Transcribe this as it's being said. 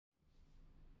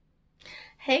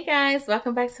Hey guys,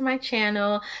 welcome back to my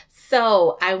channel.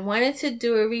 So, I wanted to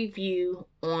do a review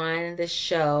on the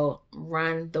show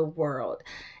Run the World.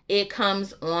 It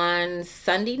comes on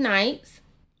Sunday nights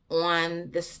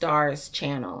on the Stars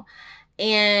channel.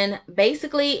 And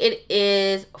basically, it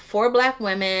is four black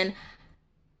women,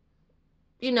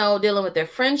 dealing with their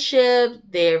friendship,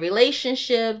 their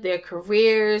relationship, their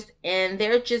careers, and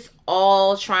they're just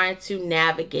all trying to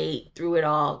navigate through it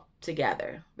all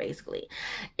together, basically.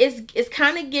 It's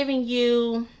kind of giving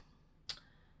you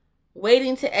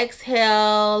waiting to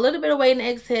exhale, a little bit of waiting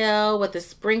to exhale with a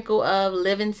sprinkle of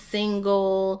living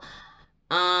single,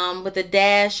 with a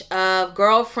dash of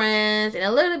girlfriends and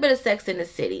a little bit of Sex in the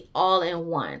City, all in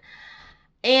one.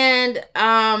 And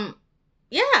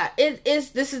yeah, it is.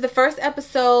 This is the first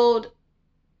episode,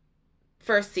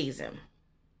 first season.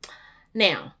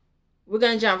 Now, we're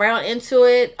gonna jump right on into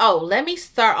it. Oh, let me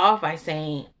start off by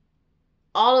saying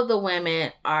all of the women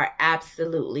are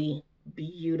absolutely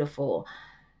beautiful.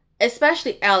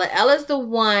 Especially Ella. Ella's the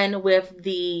one with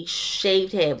the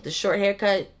shaved head, with the short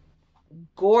haircut.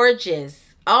 Gorgeous.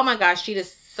 Oh my gosh, she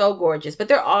is so gorgeous. But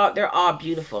they're all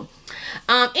beautiful.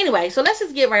 Anyway, so let's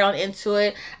just get right on into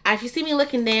it. If you see me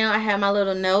looking down, I have my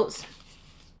little notes.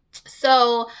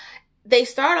 So they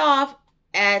start off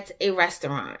at a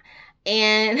restaurant,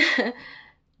 and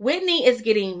Whitney is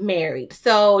getting married.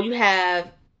 So you have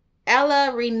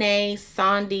Ella, Renee,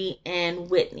 Sandy, and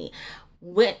Whitney.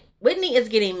 Whitney is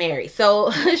getting married.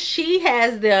 So she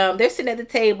has them, they're sitting at the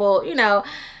table,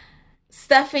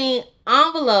 stuffing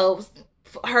envelopes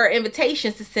for her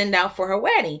invitations to send out for her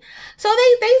wedding. So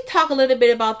they talk a little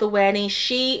bit about the wedding.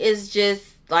 She is just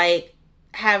like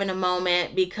having a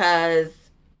moment because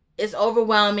it's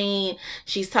overwhelming.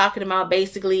 She's talking about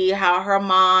basically how her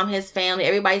mom, his family,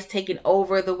 everybody's taking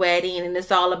over the wedding, and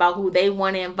it's all about who they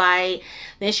want to invite.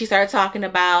 Then she started talking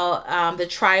about the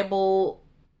tribal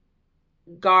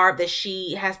garb that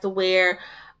she has to wear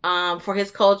for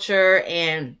his culture,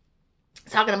 and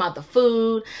talking about the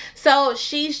food. So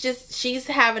she's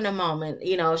having a moment.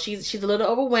 She's a little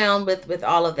overwhelmed with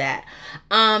all of that.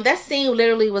 That scene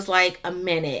literally was like a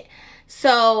minute.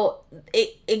 So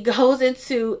it goes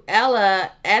into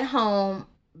Ella at home.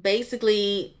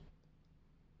 Basically,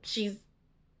 she's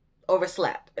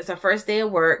overslept. It's her first day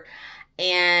of work,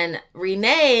 and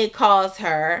Renee calls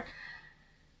her,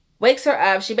 wakes her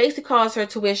up. She basically calls her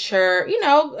to wish her,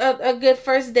 a good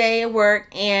first day at work.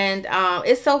 And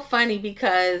it's so funny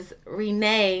because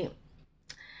Renee,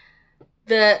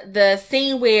 the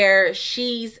scene where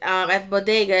she's at the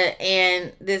bodega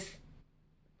and this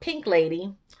pink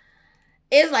lady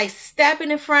is like stepping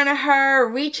in front of her,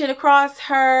 reaching across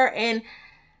her, and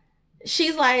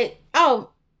she's like, "Oh,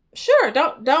 sure,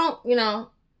 don't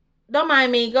mind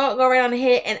me. Go right on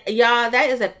ahead." And y'all, that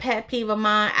is a pet peeve of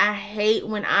mine. I hate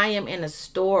when I am in a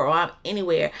store or I'm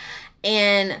anywhere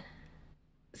and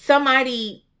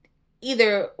somebody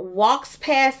either walks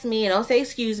past me and don't say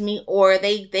excuse me, or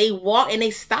they walk and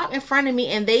they stop in front of me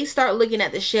and they start looking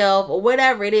at the shelf or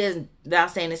whatever it is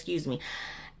without saying excuse me.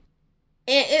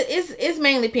 And it's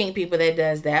mainly pink people that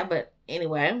does that, but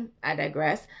anyway, I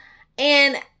digress.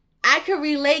 And I can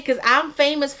relate because I'm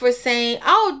famous for saying,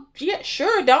 "Oh yeah,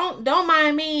 sure, don't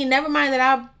mind me. Never mind that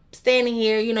I'm standing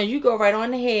here. You go right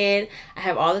on ahead. I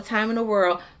have all the time in the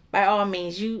world. By all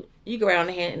means, you go right on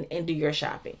ahead and do your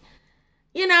shopping."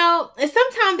 And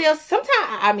sometimes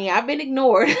I mean, I've been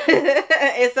ignored,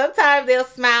 and sometimes they'll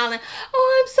smile and,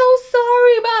 "Oh, I'm so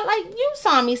sorry about, like, you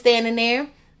saw me standing there."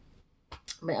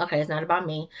 But okay, it's not about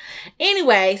me.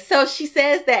 Anyway, so she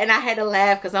says that, and I had to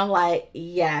laugh because I'm like,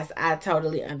 yes, I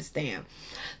totally understand.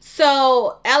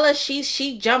 So Ella,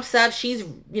 she jumps up. She's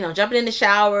jumping in the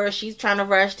shower. She's trying to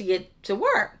rush to get to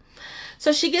work.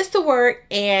 So she gets to work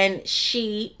and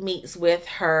she meets with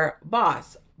her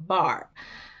boss, Barb.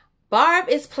 Barb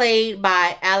is played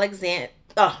by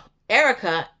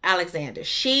Erica Alexander.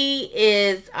 She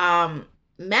is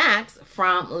Max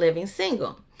from Living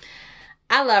Single.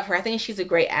 I love her. I think she's a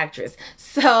great actress.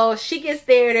 So she gets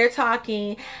there, they're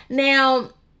talking.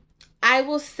 Now, I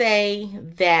will say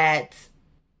that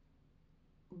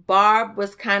Barb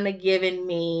was kind of giving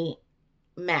me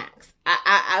Max.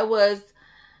 I've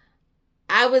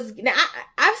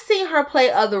seen her play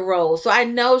other roles, so I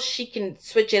know she can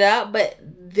switch it up, but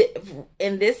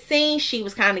in this scene, she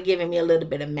was kind of giving me a little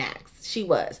bit of Max. She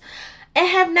was. And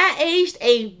have not aged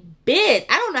a bit.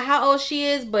 I don't know how old she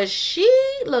is, but she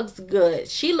looks good.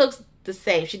 She looks the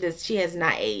same. She has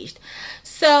not aged.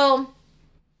 So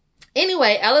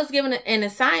anyway, Ella's given an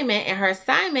assignment, and her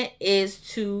assignment is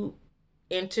to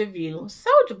interview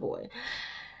Soldier Boy.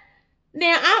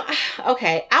 Now,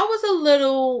 I was a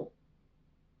little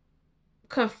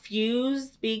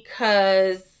confused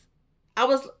because I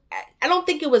was I don't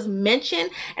think it was mentioned,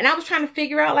 and I was trying to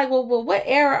figure out like, well, what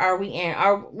era are we in?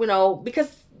 Are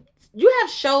because you have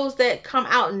shows that come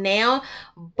out now,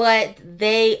 but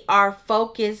they are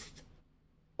focused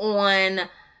on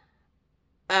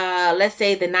let's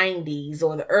say the 90s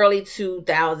or the early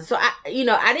 2000s. So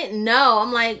I didn't know.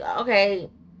 I'm like, okay,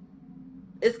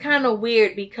 it's kind of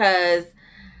weird because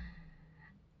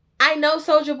I know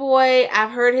Soldier Boy.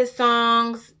 I've heard his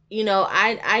songs.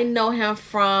 I know him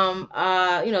from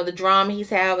the drama he's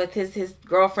had with his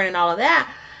girlfriend and all of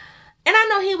that. And I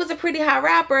know he was a pretty hot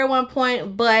rapper at one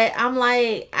point, but I'm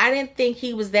like, I didn't think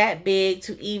he was that big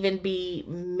to even be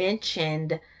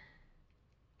mentioned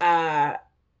uh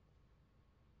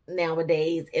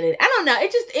nowadays. And I don't know,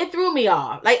 it threw me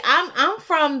off. Like I'm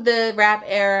from the rap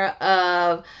era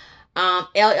of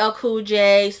LL Cool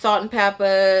J, Salt and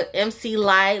Pepper, MC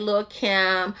Lyte, Lil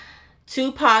Kim,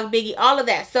 Tupac, Biggie, all of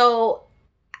that. So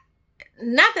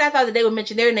not that I thought that they would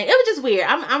mention their name. It was just weird.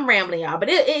 I'm rambling, y'all, but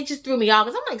it just threw me off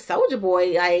because I'm like, Soldier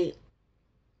Boy, like,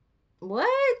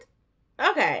 what?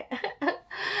 Okay.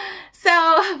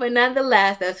 So, but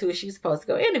nonetheless, that's who she's supposed to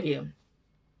go interview.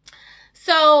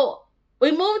 So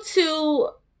we moved to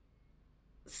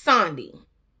Sandy.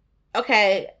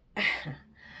 Okay.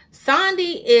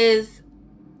 Sandy is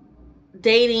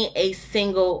dating a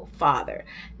single father.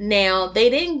 Now, they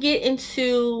didn't get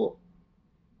into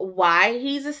why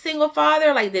he's a single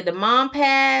father. Like, did the mom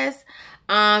pass?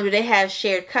 Do they have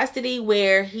shared custody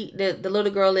where the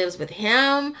little girl lives with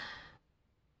him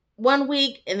one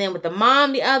week and then with the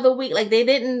mom the other week? Like, they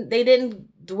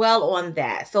didn't dwell on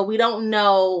that. So we don't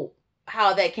know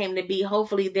how that came to be.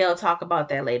 Hopefully they'll talk about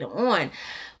that later on.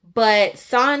 But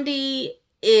Sandy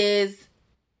is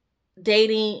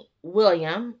dating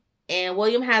William, and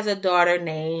William has a daughter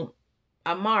named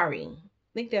Amari.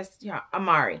 I think that's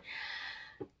Amari.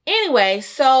 Anyway,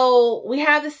 so we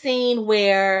have the scene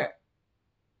where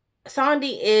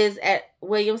Sandy is at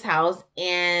William's house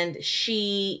and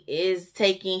she's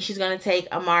going to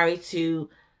take Amari to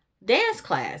dance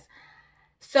class.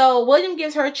 So William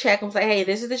gives her a check and was like, hey,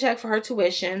 this is the check for her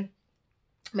tuition.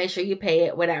 Make sure you pay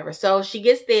it, whatever. So she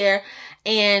gets there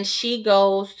and she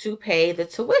goes to pay the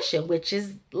tuition, which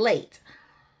is late.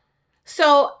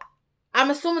 So I'm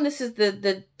assuming this is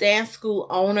the dance school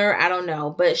owner. I don't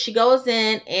know. But she goes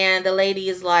in and the lady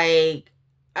is like,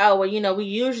 oh, well, we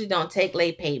usually don't take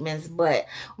late payments, but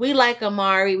we like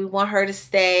Amari. We want her to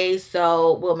stay,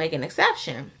 so we'll make an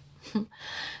exception.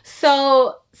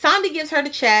 So Sandy gives her the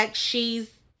check. She's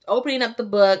opening up the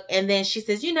book, and then she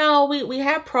says, we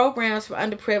have programs for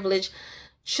underprivileged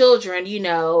children,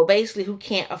 basically who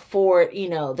can't afford,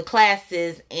 the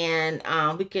classes, and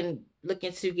we can look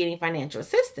into getting financial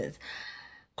assistance.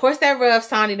 Of course, that rubs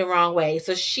Sandy the wrong way.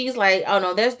 So she's like, oh,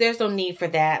 no, there's no need for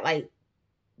that. Like,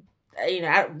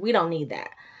 we don't need that.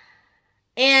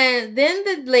 And then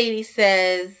the lady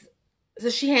says, so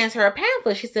she hands her a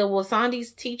pamphlet. She said, well,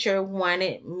 Amari's teacher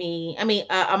wanted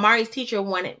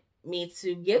me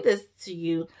to give this to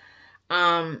you.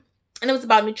 And it was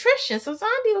about nutrition. So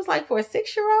Sandy was like, for a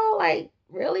 6-year-old, like,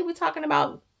 really? We're talking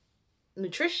about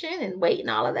nutrition and weight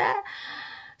and all of that?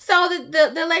 So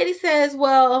the lady says,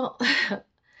 well,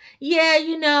 yeah,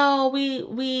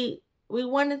 we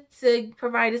wanted to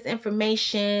provide this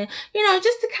information,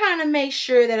 just to kind of make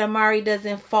sure that Amari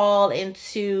doesn't fall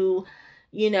into,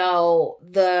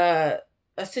 a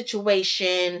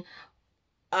situation,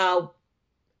 I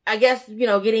guess,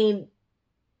 getting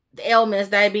the ailments,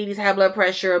 diabetes, high blood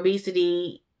pressure,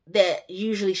 obesity, that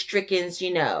usually strickens,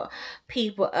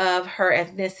 people of her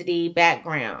ethnicity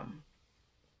background.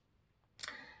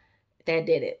 That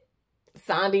did it.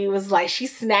 Sandy was like, she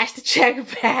snatched the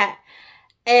check back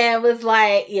and was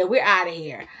like, yeah, we're out of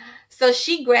here. So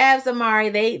she grabs Amari,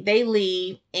 they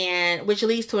leave, and which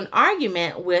leads to an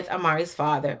argument with Amari's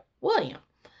father, William.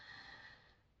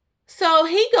 So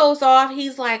he goes off.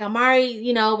 He's like, Amari,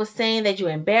 was saying that you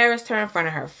embarrassed her in front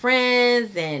of her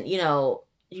friends, and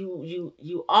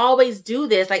you always do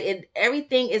this. Like,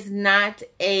 everything is not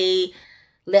a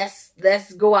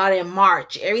let's go out and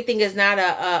march. Everything is not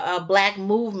a black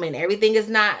movement. Everything is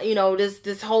not,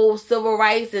 this whole civil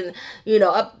rights and,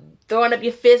 throwing up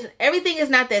your fist. Everything is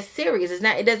not that serious.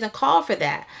 It doesn't call for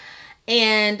that.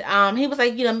 And he was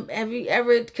like, have you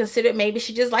ever considered maybe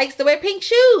she just likes to wear pink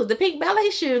shoes, the pink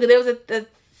ballet shoes? There was a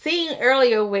scene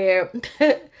earlier where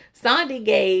Sandy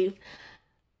gave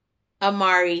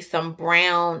Amari some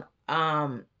brown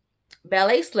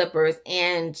ballet slippers,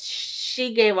 and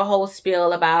she gave a whole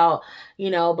spiel about,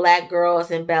 black girls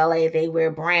in ballet, they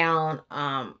wear brown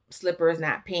slippers,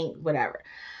 not pink, whatever.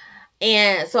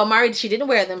 And so Amari, she didn't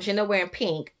wear them. She ended up wearing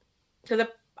pink. because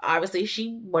obviously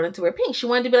she wanted to wear pink. She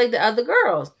wanted to be like the other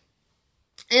girls.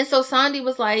 And so Sandy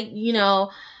was like,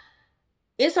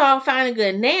 it's all fine and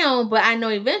good now, but I know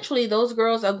eventually those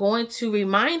girls are going to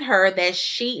remind her that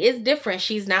she is different.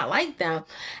 She's not like them.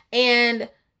 And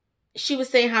she was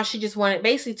saying how she just wanted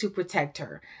basically to protect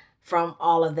her from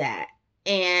all of that.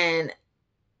 And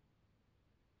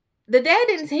the dad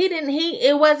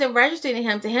it wasn't registering to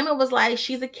him. To him, it was like,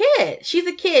 she's a kid. She's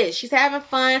a kid. She's having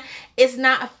fun. It's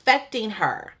not affecting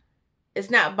her. It's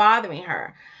not bothering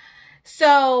her.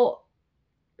 So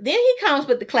then he comes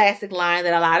with the classic line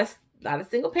that a lot of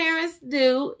single parents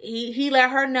do. He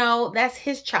let her know that's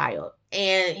his child.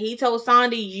 And he told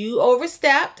Sandy, you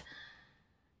overstepped.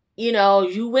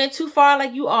 You went too far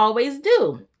like you always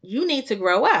do. You need to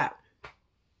grow up.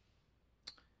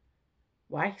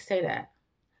 Why he say that?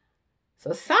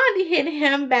 So Sandy hit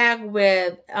him back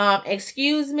with,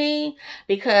 excuse me,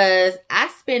 because I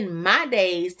spend my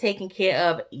days taking care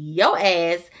of your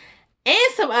ass and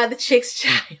some other chick's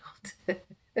child.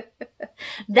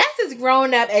 That's as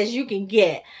grown up as you can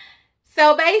get.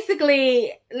 So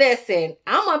basically, listen,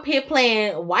 I'm up here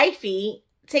playing wifey,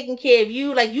 taking care of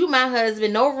you like you my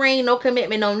husband, no ring, no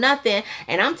commitment, no nothing,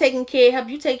 and I'm taking care, help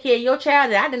you take care of your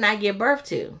child that I did not give birth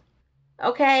to.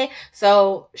 Okay,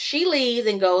 so she leaves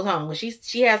and goes home.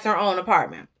 She has her own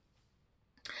apartment.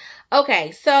 Okay,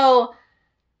 so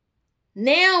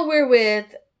now we're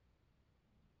with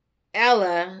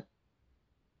Ella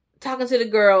talking to the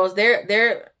girls.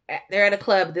 They're at a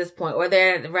club at this point, or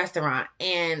they're at a restaurant,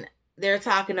 and they're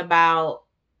talking about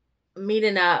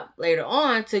meeting up later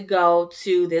on to go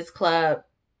to this club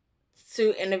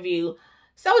to interview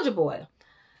Soulja Boy.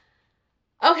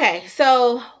 Okay,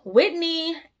 so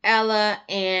Whitney, Ella,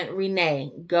 and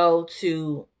Renee go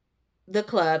to the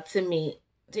club to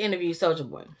interview Soulja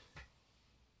Boy.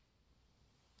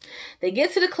 They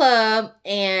get to the club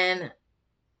and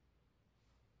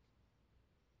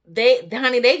they're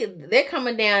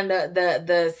coming down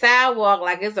the sidewalk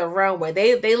like it's a runway.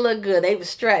 They look good. They were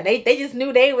strutting. They just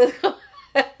knew they was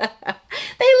they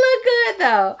look good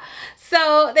though.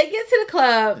 So they get to the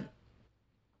club.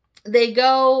 They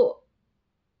go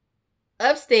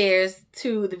upstairs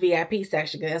to the VIP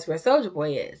section because that's where Soulja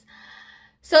Boy is.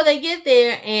 So they get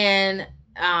there and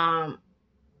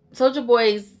Soulja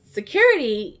Boy's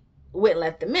security wouldn't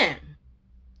let them in.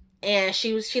 And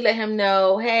she let him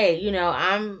know, hey,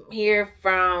 I'm here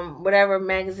from whatever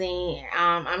magazine.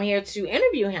 I'm here to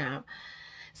interview him.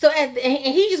 So and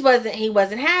he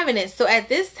wasn't having it. So at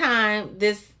this time,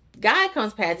 this guy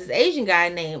comes past, this Asian guy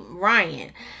named Ryan.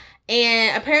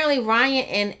 And apparently Ryan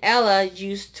and Ella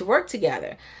used to work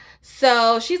together.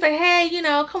 So she's like, hey,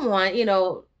 come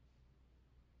on,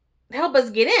 help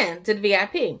us get in to the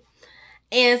VIP.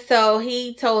 And so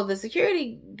he told the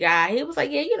security guy, he was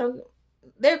like, yeah,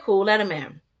 they're cool, let them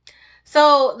in.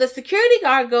 So the security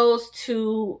guard goes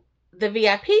to the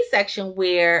VIP section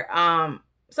where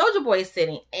Soulja Boy is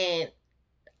sitting, and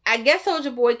I guess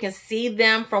Soulja Boy can see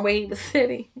them from where he was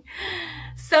sitting.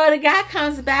 So the guy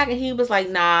comes back and he was like,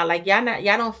 nah, like y'all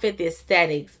don't fit the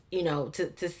aesthetics,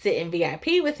 to sit in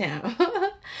VIP with him.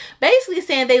 Basically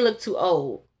saying they look too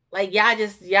old. Like y'all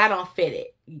don't fit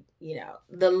it,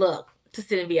 the look to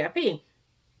sit in VIP.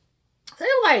 So they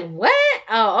were like, what?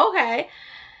 Oh, okay.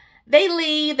 They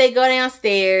leave, they go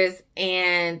downstairs,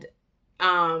 and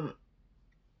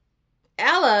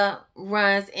Ella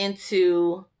runs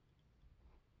into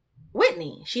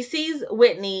Whitney. She sees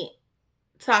Whitney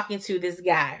talking to this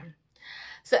guy.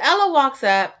 So Ella walks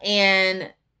up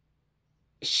and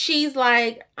she's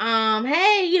like,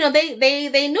 hey,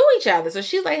 they knew each other. So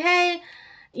she's like, hey,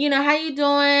 how you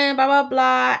doing? Blah, blah,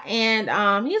 blah. And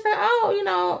he's like,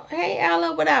 oh, hey,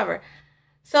 Ella, whatever.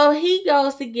 So he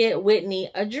goes to get Whitney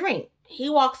a drink. He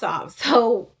walks off.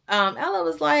 So Ella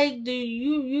was like, do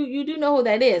you do know who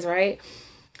that is, right?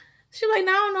 She's like,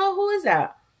 no, I don't know. Who is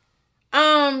that?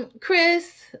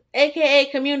 Chris, aka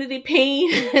Community Peen.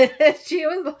 She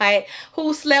was like,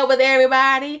 who slept with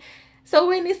everybody? So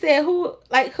Whitney said, who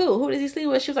does he sleep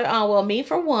with? She was like, oh, well, me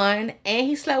for one. And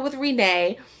he slept with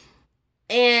Renee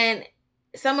and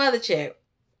some other chick.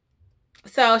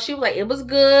 So she was like, it was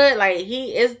good. Like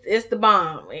it's the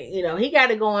bomb. He got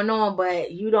it going on,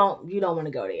 but you don't want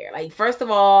to go there. Like, first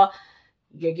of all,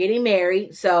 you're getting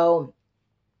married, so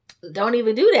don't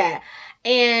even do that.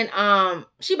 And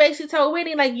she basically told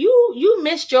Whitney, like, you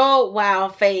missed your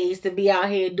wild phase to be out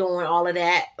here doing all of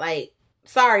that. Like,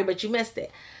 sorry, but you missed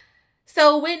it.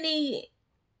 So Whitney,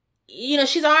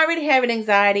 she's already having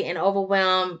anxiety and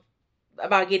overwhelmed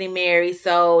about getting married.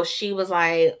 So she was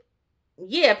like,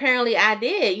 yeah, apparently I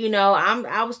did.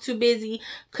 I was too busy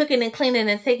cooking and cleaning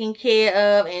and taking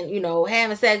care of and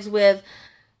having sex with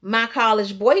my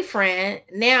college boyfriend.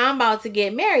 Now I'm about to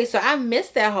get married, so I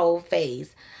missed that whole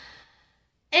phase.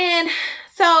 And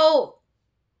so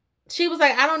she was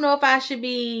like, I don't know if I should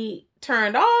be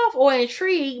turned off or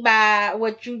intrigued by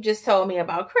what you just told me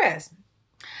about Chris.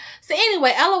 So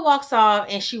anyway, Ella walks off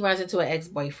and she runs into an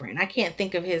ex-boyfriend. I can't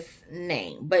think of his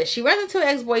name, but she runs into an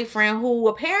ex-boyfriend who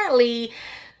apparently,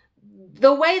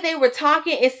 the way they were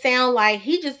talking, it sounded like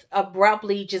he just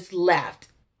abruptly just left.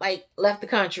 Like left the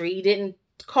country. He didn't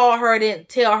call her, didn't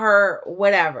tell her,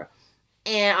 whatever.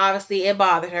 And obviously it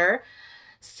bothered her.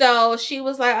 So she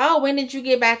was like, oh, when did you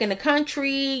get back in the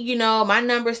country? My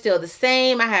number's still the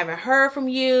same. I haven't heard from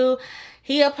you.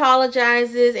 He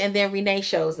apologizes, and then Renee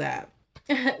shows up.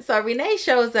 So Renee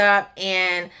shows up,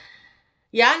 and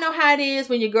y'all know how it is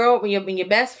when your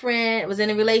best friend was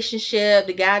in a relationship,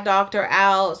 the guy dogged her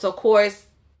out. So of course,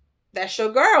 that's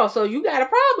your girl. So you got a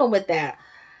problem with that.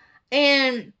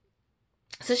 And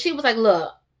so she was like,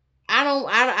 look, I don't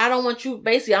want you,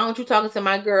 basically I don't want you talking to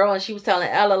my girl. And she was telling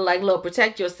Ella, like, look,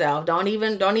 protect yourself. Don't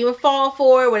even fall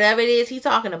for it, whatever it is he's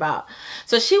talking about.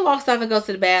 So she walks off and goes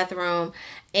to the bathroom,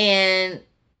 and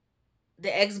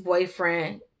the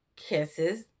ex-boyfriend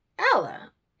kisses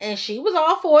Ella. And she was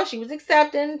all for it. She was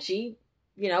accepting. She,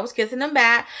 was kissing him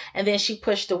back. And then she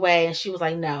pushed away and she was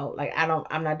like, no, like,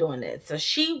 I'm not doing this. So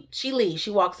she leaves.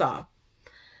 She walks off.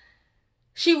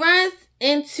 She runs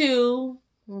into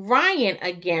Ryan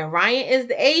again. Ryan is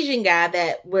the Asian guy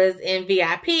that was in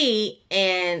VIP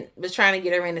and was trying to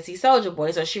get her in to see Soulja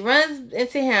Boy. So she runs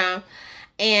into him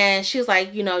and she was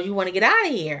like, you want to get out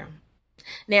of here.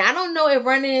 Now, I don't know if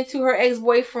running into her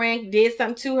ex-boyfriend did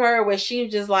something to her where she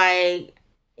was just like,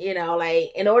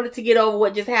 like, in order to get over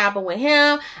what just happened with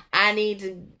him, I need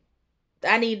to,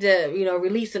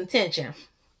 release some tension.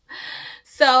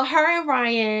 So her and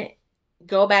Ryan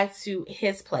go back to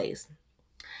his place.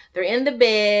 They're in the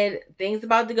bed. Things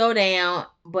about to go down,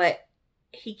 but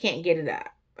he can't get it up.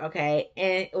 Okay.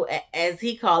 And as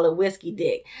he called it, whiskey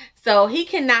dick. So he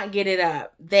cannot get it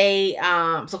up.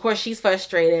 So of course she's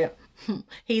frustrated.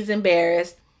 He's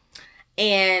embarrassed.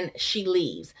 And she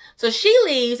leaves. So she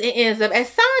leaves and ends up at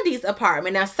Sandy's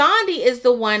apartment. Now, Sandy is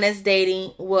the one that's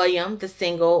dating William, the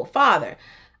single father.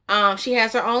 She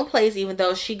has her own place, even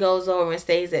though she goes over and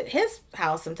stays at his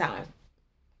house sometimes.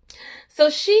 So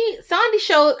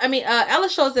Ella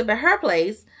shows up at her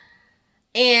place,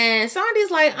 and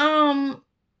Sandy's like,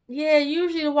 yeah,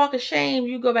 usually to walk of shame,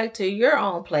 you go back to your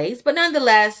own place. But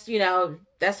nonetheless,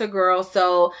 that's a girl.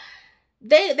 So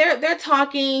they're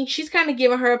talking. She's kind of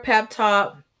giving her a pep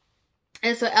talk.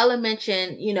 And so Ella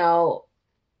mentioned,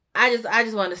 I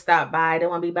just want to stop by. I don't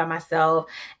want to be by myself.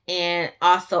 And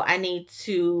also I need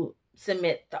to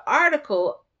submit the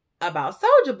article about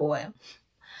Soulja Boy.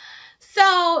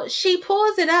 So she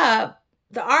pulls the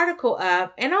article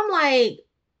up, and I'm like,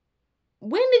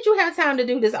 when did you have time to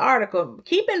do this article?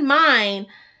 Keep in mind,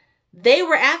 they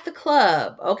were at the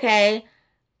club, okay?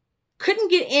 Couldn't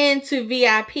get into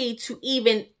VIP to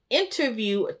even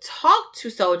talk to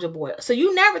Soulja Boy. So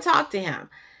you never talked to him.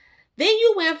 Then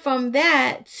you went from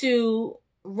that to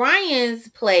Ryan's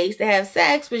place to have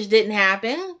sex, which didn't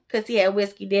happen because he had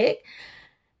whiskey dick.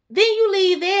 Then you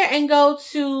leave there and go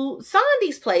to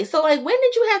Sandy's place. So, like, when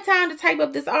did you have time to type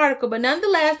up this article? But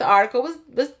nonetheless, the article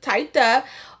was typed up.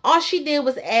 All she did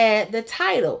was add the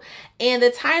title. And the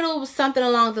title was something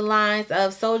along the lines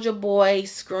of Soulja Boy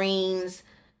screams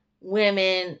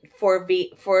women for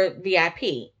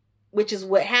VIP, which is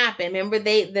what happened. Remember,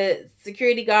 the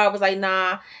security guard was like,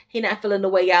 nah, he not feeling the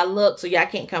way y'all look, so y'all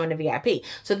can't come into VIP.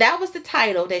 So that was the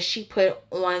title that she put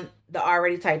on the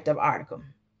already typed up article.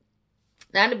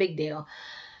 Not a big deal.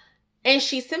 And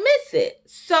she submits it.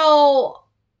 So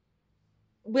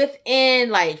within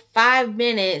like 5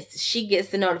 minutes, she gets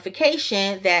the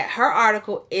notification that her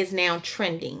article is now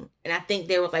trending. And I think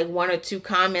there was like 1 or 2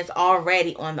 comments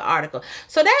already on the article.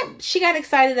 So that she got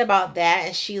excited about that.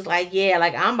 And she's like, yeah,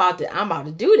 like I'm about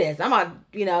to do this. I'm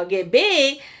about to, get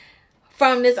big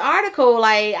from this article.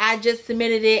 Like I just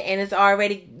submitted it and it's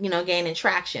already, gaining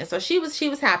traction. So she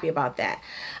was happy about that.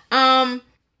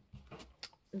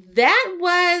 That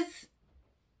was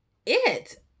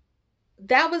it.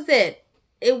 That was it.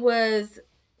 It was,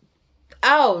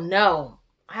 oh no,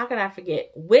 how could I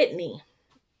forget? Whitney.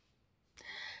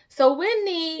 So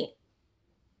Whitney's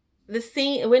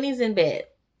in bed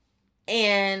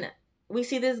and we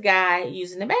see this guy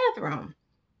using the bathroom.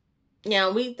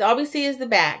 All we see is the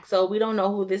back, so we don't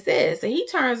know who this is. So he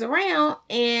turns around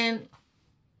and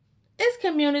it's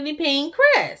Community Ping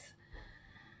Chris.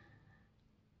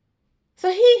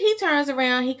 So he turns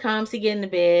around, he comes, he get in the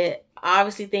bed.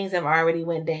 Obviously things have already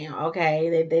went down.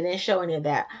 Okay. They didn't show any of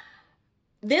that.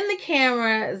 Then the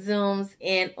camera zooms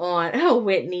in on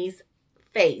Whitney's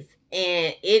face,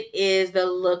 and it is the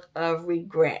look of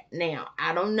regret. Now,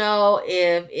 I don't know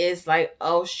if it's like,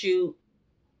 oh shoot,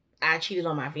 I cheated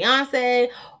on my fiance,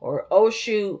 or oh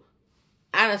shoot,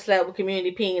 I done slept with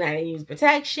Community Peen, I didn't use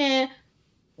protection.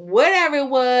 Whatever it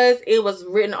was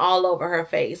written all over her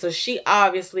face. So she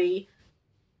obviously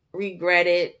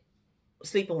regretted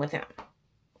sleeping with him.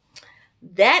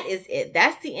 That is it.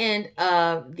 That's the end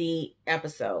of the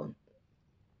episode.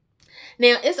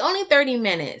 Now, it's only 30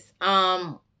 minutes.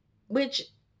 Which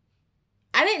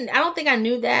I don't think I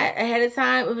knew that ahead of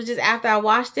time. It was just after I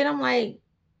watched it, I'm like,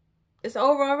 it's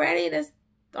over already? That's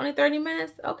only 30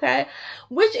 minutes? Okay.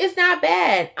 Which is not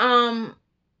bad.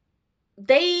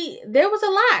 There was a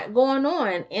lot going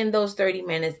on in those 30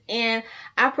 minutes, and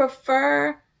I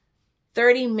prefer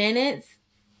 30 minutes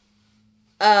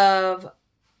of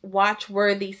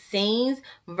watch-worthy scenes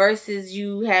versus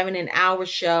you having an hour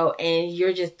show and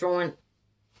you're just throwing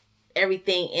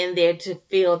everything in there to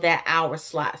fill that hour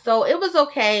slot. So it was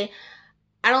okay.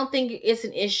 I don't think it's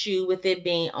an issue with it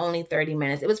being only 30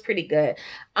 minutes. It was pretty good.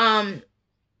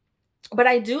 But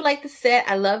I do like the set.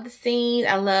 I love the scene.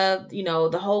 I love,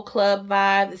 the whole club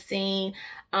vibe, the scene,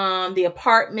 the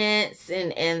apartments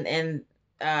and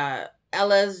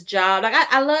Ella's job. Like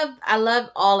I love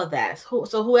all of that.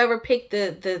 So whoever picked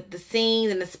the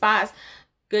scenes and the spots,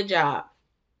 good job.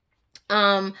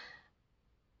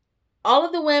 All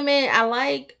of the women I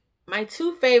like. My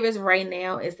two favorites right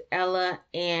now is Ella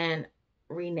and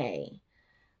Renee.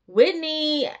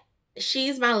 Whitney,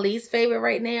 she's my least favorite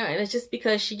right now, and it's just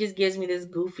because she just gives me this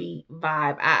goofy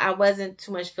vibe. I wasn't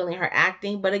too much feeling her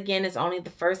acting, but again, it's only the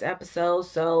first episode,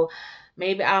 so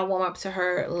maybe I'll warm up to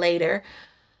her later.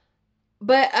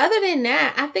 But other than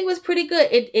that, I think it was pretty good.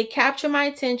 It captured my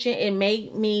attention. It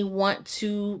made me want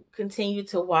to continue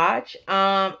to watch.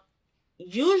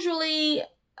 Usually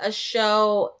a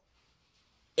show,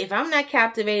 if I'm not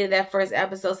captivated that first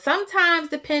episode, sometimes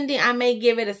depending, I may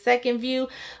give it a second view.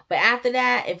 But after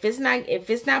that, if it's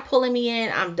not pulling me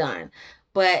in, I'm done.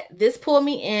 But this pulled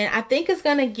me in. I think it's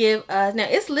gonna give us, now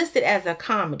it's listed as a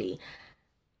comedy.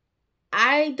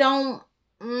 I don't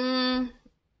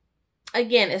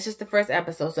again, it's just the first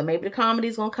episode, so maybe the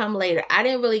comedy's gonna come later. I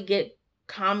didn't really get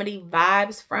comedy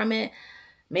vibes from it.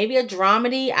 Maybe a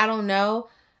dramedy, I don't know.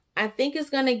 I think it's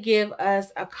gonna give us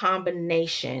a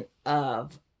combination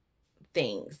of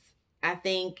things. I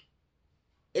think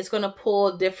it's going to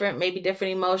pull maybe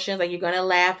different emotions. Like, you're going to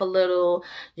laugh a little,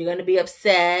 you're going to be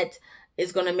upset.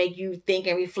 It's going to make you think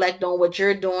and reflect on what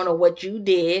you're doing or what you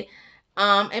did.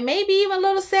 And maybe even a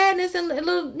little sadness and a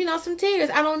little, some tears.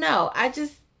 I don't know. I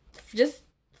just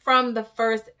from the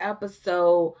first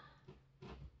episode,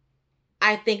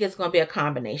 I think it's going to be a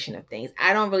combination of things.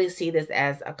 I don't really see this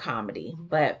as a comedy,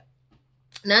 but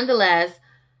nonetheless,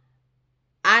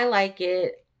 I like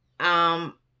it.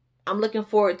 I'm looking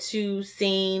forward to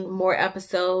seeing more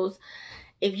episodes.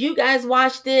 If you guys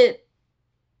watched it,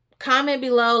 comment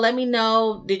below. Let me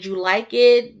know. Did you like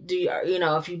it?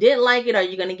 If you didn't like it, are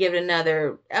you going to give it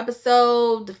another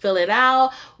episode to fill it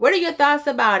out? What are your thoughts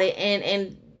about it?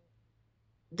 And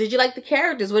did you like the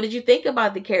characters? What did you think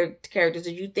about the characters?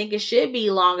 Did you think it should be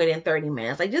longer than 30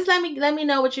 minutes? Like, just let me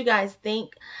know what you guys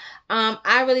think.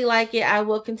 I really like it. I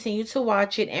will continue to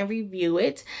watch it and review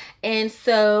it. And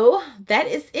so that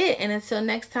is it. And until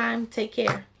next time, take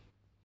care.